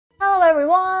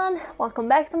everyone, welcome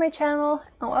back to my channel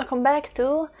and welcome back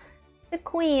to the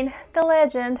Queen, the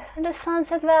Legend, the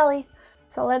Sunset Valley.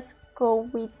 So let's go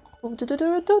with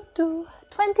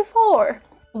 24.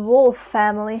 Wolff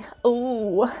family.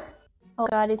 Ooh. Oh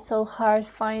god, it's so hard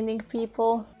finding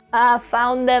people. Ah,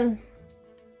 found them.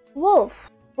 Wolff.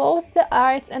 Both the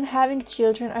arts and having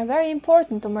children are very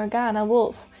important to Morgana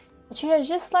Wolff, but she has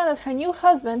just learned that her new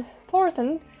husband,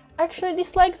 Thornton, actually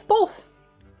dislikes both.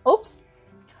 Oops.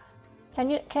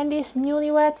 Can these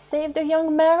newlyweds save their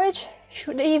young marriage?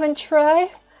 Should they even try?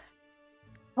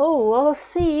 Oh, we'll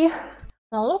see.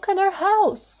 Now look at their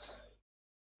house.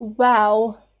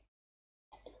 Wow.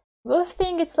 Good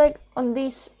thing it's like on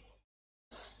this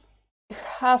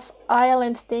half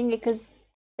island thing because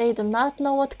they do not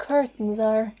know what curtains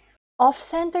are.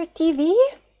 Off-center TV?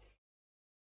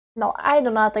 No, I do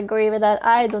not agree with that.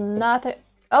 I do not.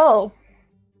 Oh.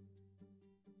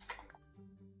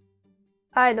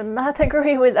 I do not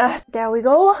agree with that. There we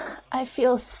go. I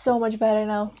feel so much better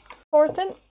now.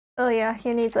 Thornton. Oh yeah,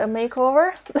 he needs a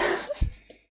makeover.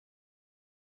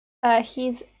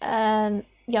 He's a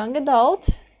young adult.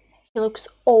 He looks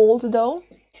old though.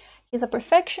 He's a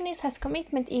perfectionist, has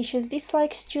commitment issues,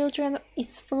 dislikes children,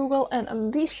 is frugal and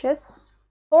ambitious.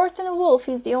 Thornton Wolff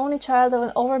is the only child of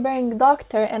an overbearing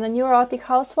doctor and a neurotic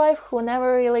housewife who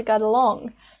never really got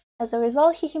along. As a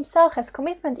result, he himself has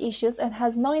commitment issues and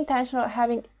has no intention of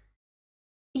having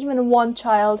even one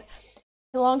child.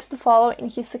 He longs to follow in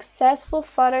his successful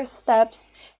father's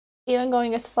steps, even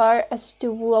going as far as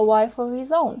to woo a wife of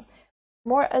his own.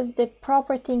 More as the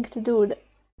proper thing to do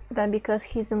than because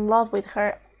he's in love with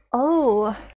her.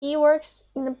 Oh, he works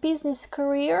in a business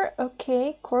career.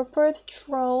 Okay, corporate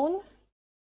throne.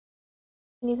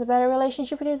 He needs a better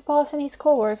relationship with his boss and his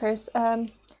co-workers.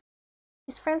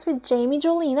 He's friends with Jamie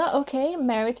Jolina, okay,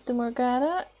 married to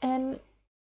Morgana, and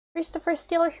Christopher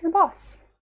Steele is his boss.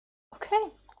 Okay.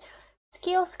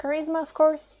 Skills, charisma, of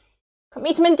course.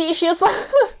 Commitment issues.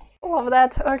 Love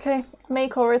that. Okay,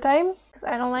 makeover time, because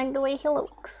I don't like the way he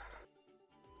looks.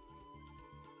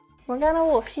 Morgana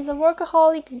Wolff, she's a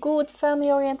workaholic, good,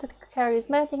 family-oriented,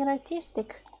 charismatic, and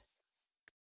artistic.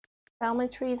 Family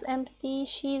tree is empty.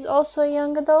 She's also a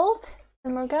young adult.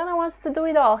 And Morgana wants to do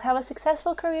it all, have a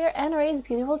successful career and raise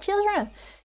beautiful children.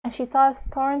 And she thought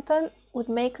Thornton would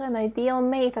make an ideal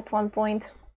mate at one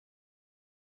point.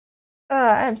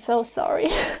 I'm so sorry.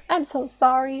 I'm so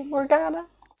sorry, Morgana.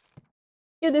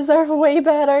 You deserve way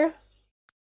better.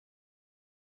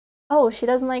 Oh, she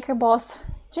doesn't like her boss.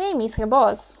 Jamie's her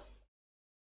boss.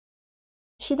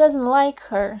 She doesn't like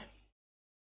her.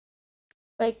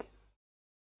 Like,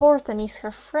 Thornton is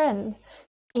her friend.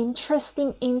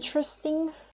 Interesting, interesting.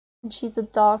 And she's a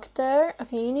doctor.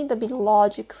 Okay, you need a bit of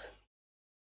logic.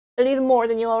 A little more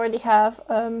than you already have.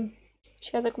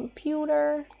 She has a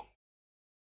computer.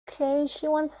 Okay, she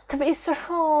wants to be so.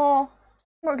 Oh,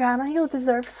 Morgana, you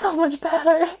deserve so much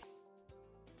better.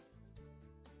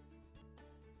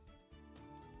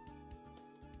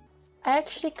 I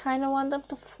actually kind of want them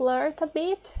to flirt a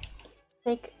bit.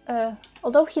 Like,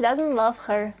 although he doesn't love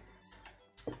her.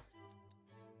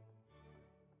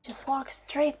 Just walk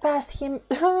straight past him.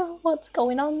 What's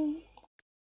going on?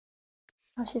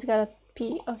 Oh, she's got a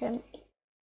pee. Okay.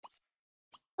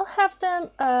 I'll have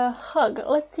them hug.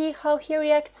 Let's see how he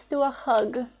reacts to a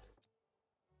hug.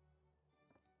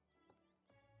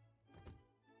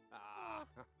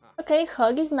 Okay,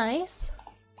 hug is nice.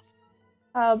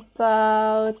 How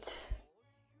about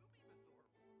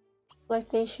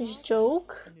flirtatious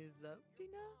joke?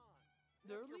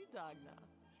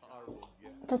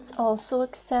 That's also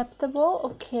acceptable,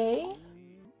 okay.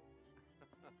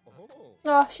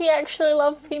 Oh, she actually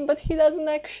loves him, but he doesn't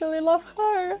actually love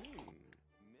her.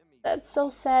 That's so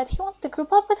sad. He wants to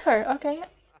group up with her, okay.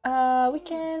 We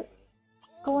can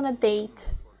go on a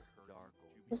date.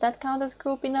 Does that count as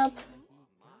grouping up?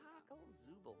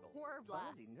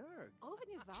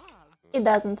 It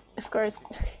doesn't, of course.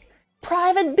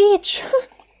 Private beach!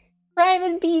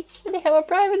 Private beach! They have a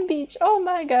private beach! Oh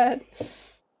my god!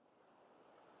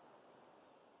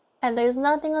 And there's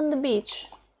nothing on the beach.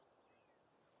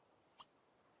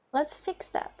 Let's fix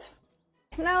that.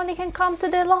 Now they can come to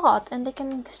the lot and they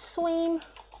can swim.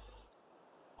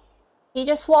 He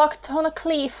just walked on a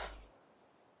cliff.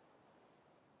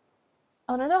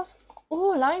 Oh, are those?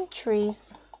 Ooh, lime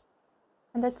trees.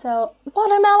 And that's a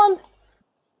watermelon!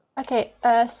 Okay,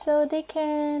 so they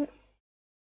can...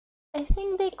 I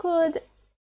think they could...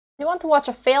 You want to watch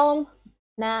a film?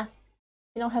 Nah,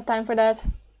 we don't have time for that.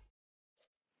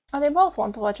 Oh, they both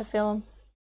want to watch a film.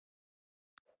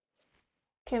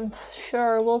 Okay,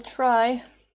 sure, we'll try.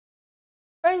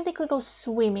 First they could go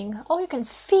swimming. Oh, you can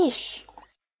fish!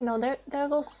 No, there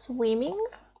goes swimming.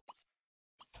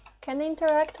 Can they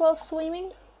interact while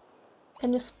swimming?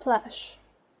 Can you splash?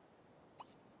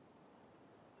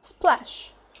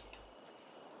 Splash!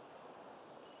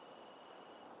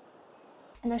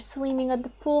 And they're swimming at the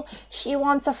pool. She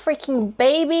wants a freaking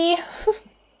baby!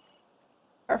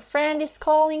 Her friend is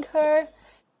calling her.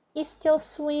 He's still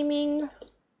swimming.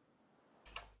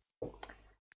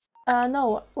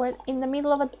 No, we're in the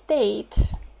middle of a date.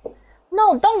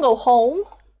 No, don't go home!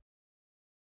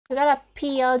 You gotta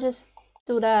pee, I'll just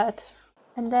do that.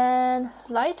 And then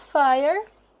light fire.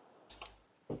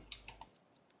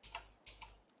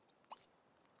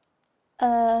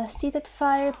 Seated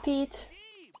fire pit.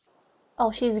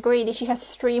 Oh, she's greedy. She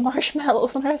has 3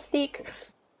 marshmallows on her stick.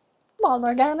 Come on,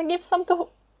 Morgana, give some to...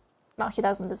 No, he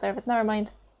doesn't deserve it. Never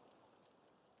mind.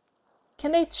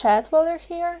 Can they chat while they're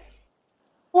here?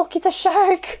 Look, it's a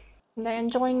shark! They're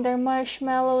enjoying their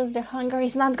marshmallows. Their hunger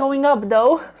is not going up,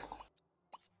 though.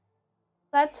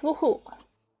 That's woohoo.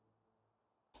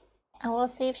 And we'll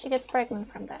see if she gets pregnant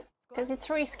from that. Because it's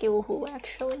risky woohoo,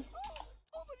 actually.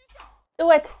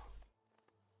 Do it!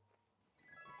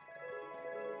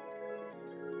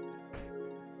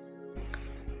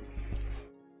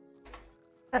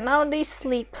 And now they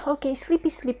sleep. Okay, sleepy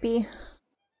sleepy. He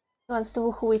wants to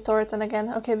woohoo with Thornton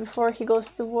again. Okay, before he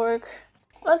goes to work.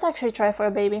 Let's actually try for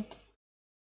a baby.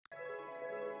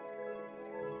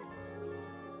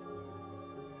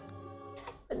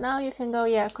 But now you can go,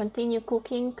 yeah, continue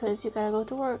cooking, because you gotta go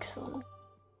to work soon.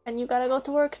 And you gotta go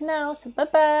to work now, so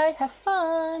bye-bye, have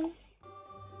fun!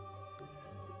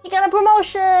 He got a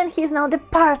promotion! He's now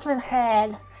department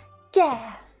head!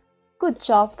 Yeah! Good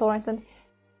job, Thornton.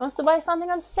 Wants to buy something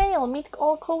on sale, meet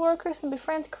all co-workers and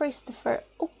befriend Christopher.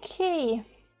 Okay.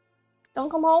 Don't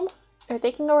come home, you're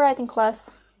taking a writing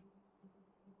class.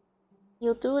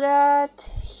 You'll do that...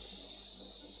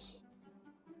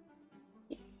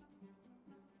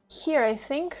 here, I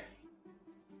think.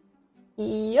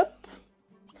 Yep.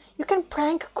 You can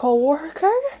prank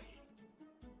co-worker?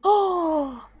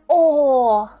 Oh!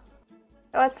 Oh!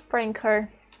 Let's prank her.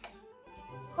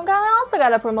 Morgana also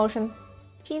got a promotion.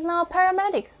 She's now a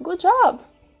paramedic. Good job.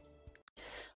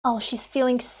 Oh, she's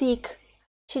feeling sick.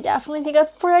 She definitely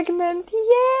got pregnant.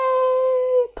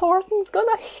 Yay! Thornton's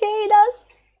gonna hate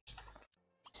us.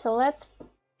 So let's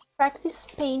practice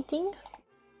painting.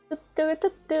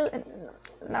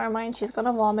 Never mind, she's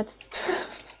gonna vomit.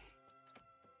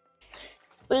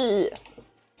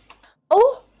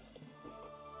 Oh!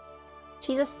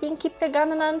 She's a stinky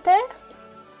pregnante.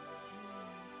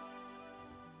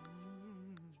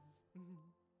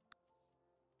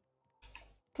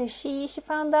 Okay, she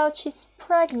found out she's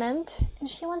pregnant and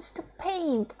she wants to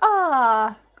paint.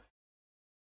 Ah!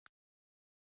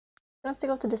 She wants to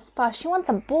go to the spa. She wants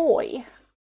a boy.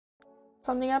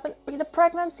 Something happened with the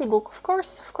pregnancy book. Of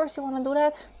course you want to do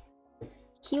that.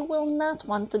 He will not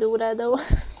want to do that though.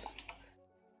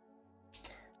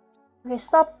 Okay,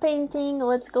 stop painting.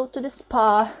 Let's go to the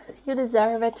spa. You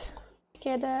deserve it.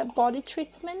 Get a body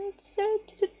treatment.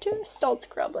 Salt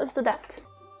scrub. Let's do that.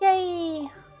 Yay!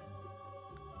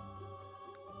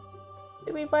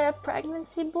 Did we buy a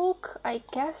pregnancy book? I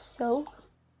guess so.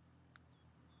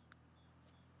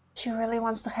 She really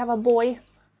wants to have a boy.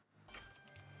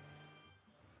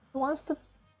 She wants to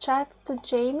chat to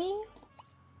Jamie?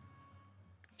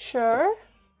 Sure.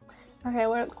 Okay,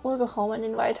 we'll go home and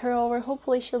invite her over.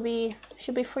 Hopefully she'll be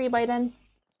free by then.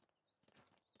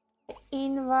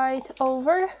 Invite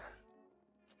over.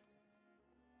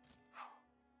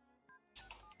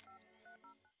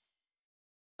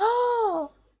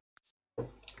 Oh!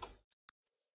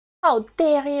 How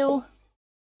dare you!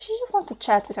 She just wants to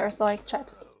chat with her, so like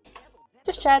chat.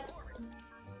 Just chat.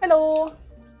 Hello.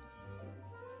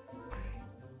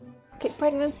 Okay,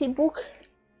 pregnancy book.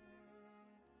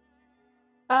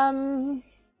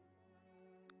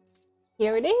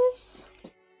 Here it is.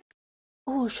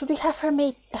 Oh, should we have her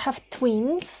have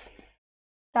twins?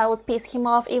 That would piss him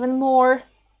off even more.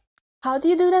 How do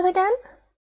you do that again?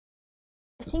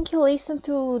 I think you listen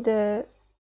to the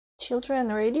children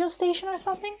radio station or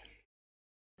something?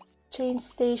 Change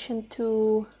station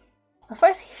to...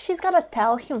 First, she's gotta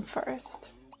tell him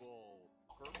first.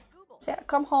 So yeah,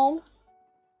 come home.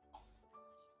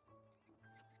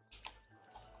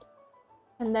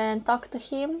 And then talk to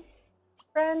him.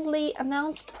 Friendly,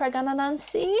 announce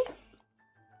pregnancy.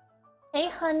 Hey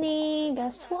honey,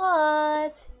 guess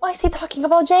what? Why is he talking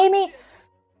about Jamie?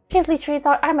 She's literally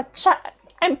talking,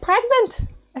 I'm pregnant!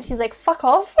 And he's like, fuck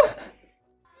off.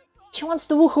 She wants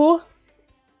to woohoo.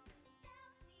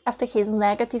 After his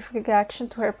negative reaction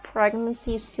to her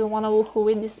pregnancy, you still wanna woohoo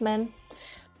with this man.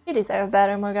 You deserve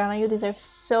better, Morgana. You deserve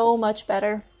so much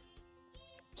better.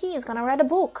 He is gonna write a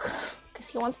book because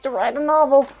he wants to write a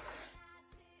novel.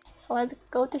 So let's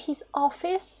go to his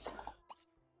office.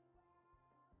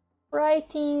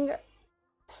 Writing,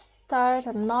 start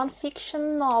a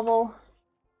non-fiction novel.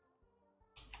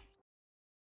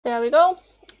 There we go.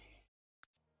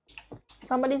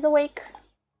 Somebody's awake.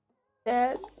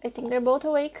 I think they're both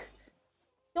awake.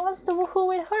 He wants to woohoo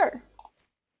with her.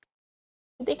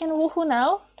 They can woohoo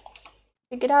now.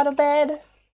 Get out of bed.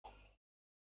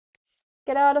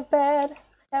 Get out of bed.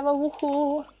 Have a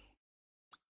woohoo.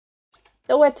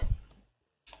 Do it.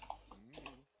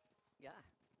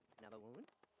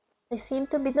 They seem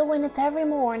to be doing it every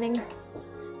morning.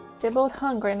 They're both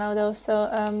hungry now though, so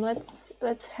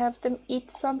let's have them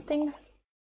eat something.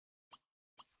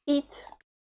 Eat.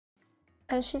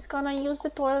 And she's gonna use the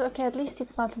toilet. Okay, at least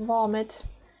it's not vomit.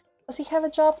 Does he have a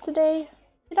job today?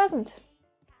 He doesn't.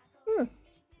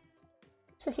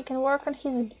 So he can work on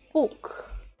his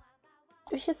book.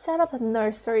 We should set up a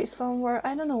nursery somewhere.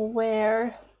 I don't know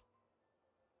where.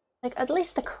 Like at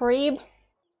least a crib.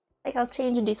 Like I'll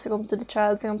change this room to the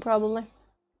child's room probably.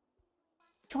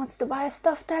 She wants to buy a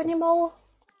stuffed animal.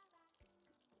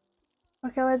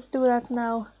 Okay, let's do that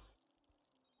now.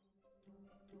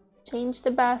 Change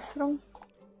the bathroom.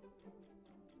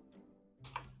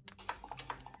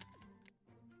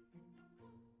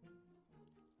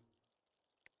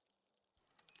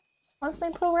 Wants to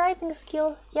improve writing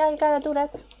skill. Yeah, you gotta do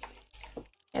that.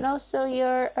 You know, so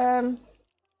your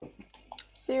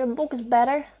book is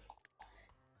better.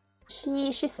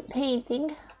 She's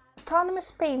painting.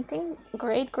 Autonomous painting.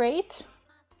 Great, great.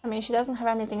 I mean, she doesn't have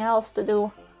anything else to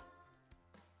do.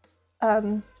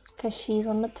 Because she's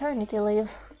on maternity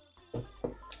leave.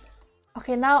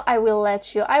 Okay, now I will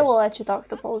let you talk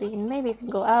to Pauline. Maybe you can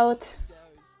go out.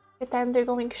 Pretend they're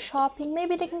going shopping.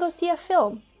 Maybe they can go see a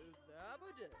film.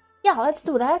 Yeah, let's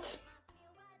do that.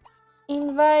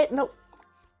 Invite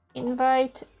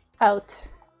out.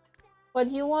 What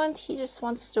do you want? He just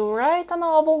wants to write a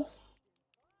novel.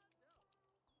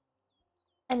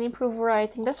 And improve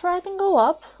writing. Does writing go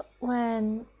up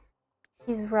when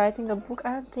he's writing a book?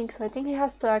 I don't think so. I think he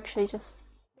has to actually just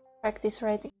practice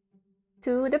writing.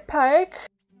 To the park.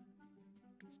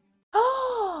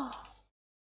 Oh!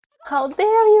 How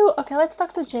dare you! Okay, let's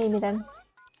talk to Jamie then.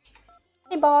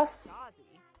 Hey boss.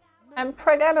 I'm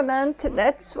pregnant.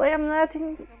 That's why I'm not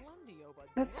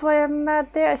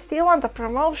there. I still want a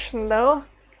promotion though.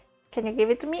 Can you give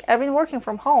it to me? I've been working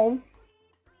from home.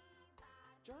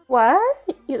 What?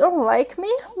 You don't like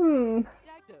me?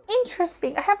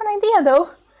 Interesting. I have an idea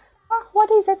though.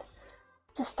 What is it?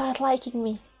 Just start liking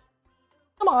me.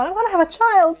 Come on, I'm gonna have a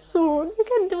child soon. You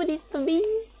can't do this to me.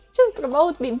 Just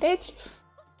promote me, bitch.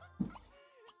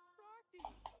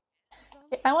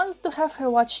 I wanted to have her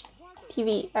watch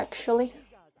TV actually.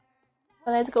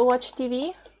 So let's go watch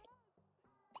TV.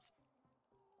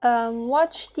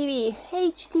 Watch TV.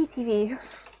 HD TV.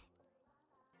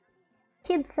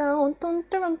 Kids Zone.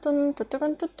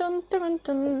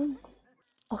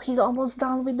 Oh, he's almost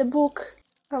done with the book.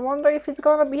 I wonder if it's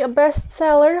gonna be a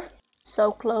bestseller.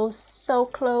 So close, so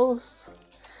close.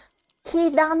 He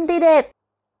done did it.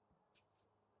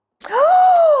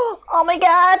 Oh my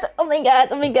god, oh my god,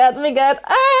 oh my god, oh my god.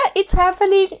 Ah, it's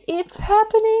happening, it's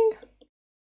happening.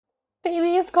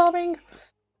 Baby is coming.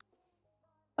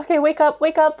 Okay, wake up,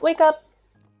 wake up, wake up.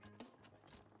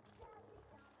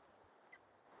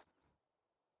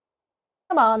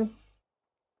 Come on.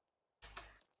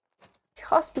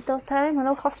 Hospital time. I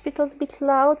know hospital's a bit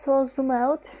loud, so I'll zoom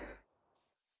out.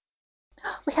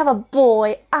 We have a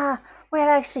boy. We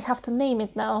actually have to name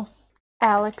it now.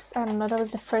 Alex. I don't know, that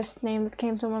was the first name that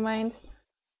came to my mind.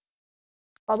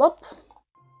 Bob.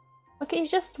 Okay, it's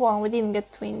just one. We didn't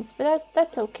get twins, but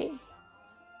that's okay.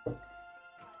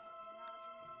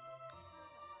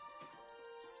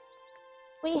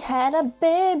 We had a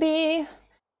baby.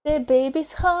 The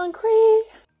baby's hungry.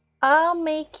 I'll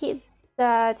make it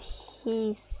that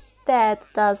his dad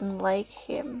doesn't like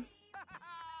him.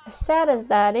 As sad as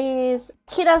that is,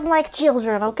 he doesn't like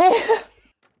children, okay?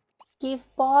 Give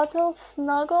bottle,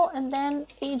 snuggle, and then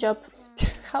age up.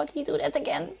 How do you do that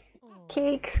again?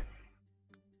 Cake.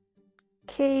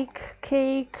 Cake,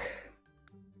 cake.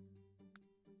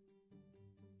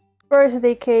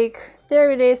 Birthday cake. There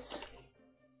it is.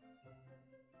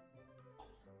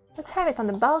 Let's have it on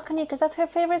the balcony, because that's her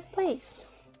favorite place.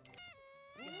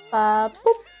 Boop,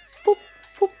 boop,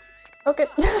 boop. Okay.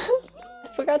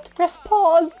 I forgot to press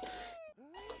pause.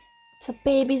 So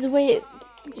baby's way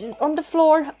just on the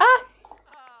floor. Ah!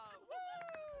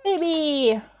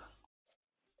 Baby!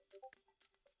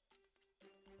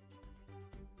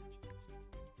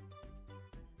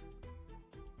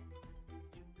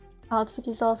 outfit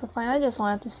is also fine. I just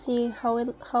wanted to see how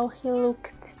he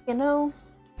looked, you know.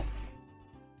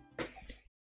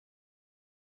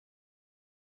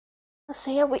 So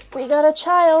yeah, we got a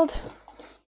child.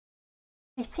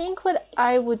 I think what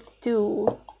I would do,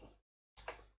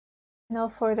 you know,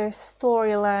 for their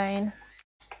storyline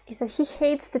is that he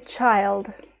hates the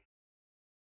child.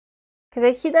 Because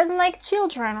like, he doesn't like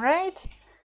children, right?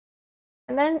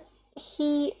 And then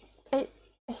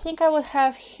I think I would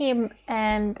have him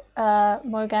and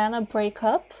Morgana break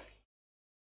up.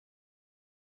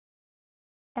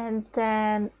 And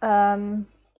then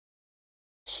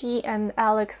she and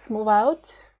Alex move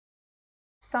out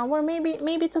somewhere,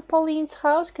 maybe to Pauline's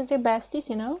house, because they're besties,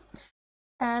 you know.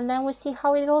 And then we see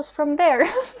how it goes from there.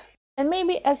 And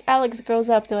maybe as Alex grows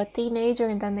up to a teenager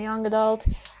and then the young adult,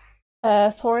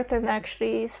 Thornton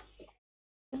actually is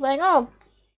like, oh,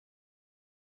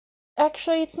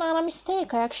 actually it's not a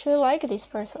mistake. I actually like this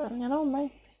person, you know.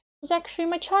 He's actually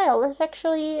my child. Let's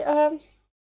actually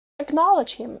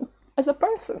acknowledge him as a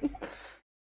person.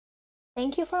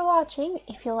 Thank you for watching.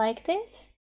 If you liked it,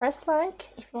 press like.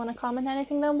 If you want to comment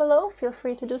anything down below, feel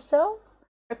free to do so.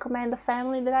 Recommend a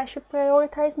family that I should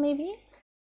prioritize, maybe.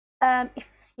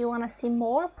 If you want to see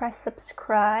more, press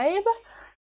subscribe.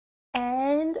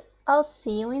 And I'll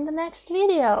see you in the next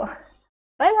video.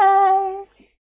 Bye bye!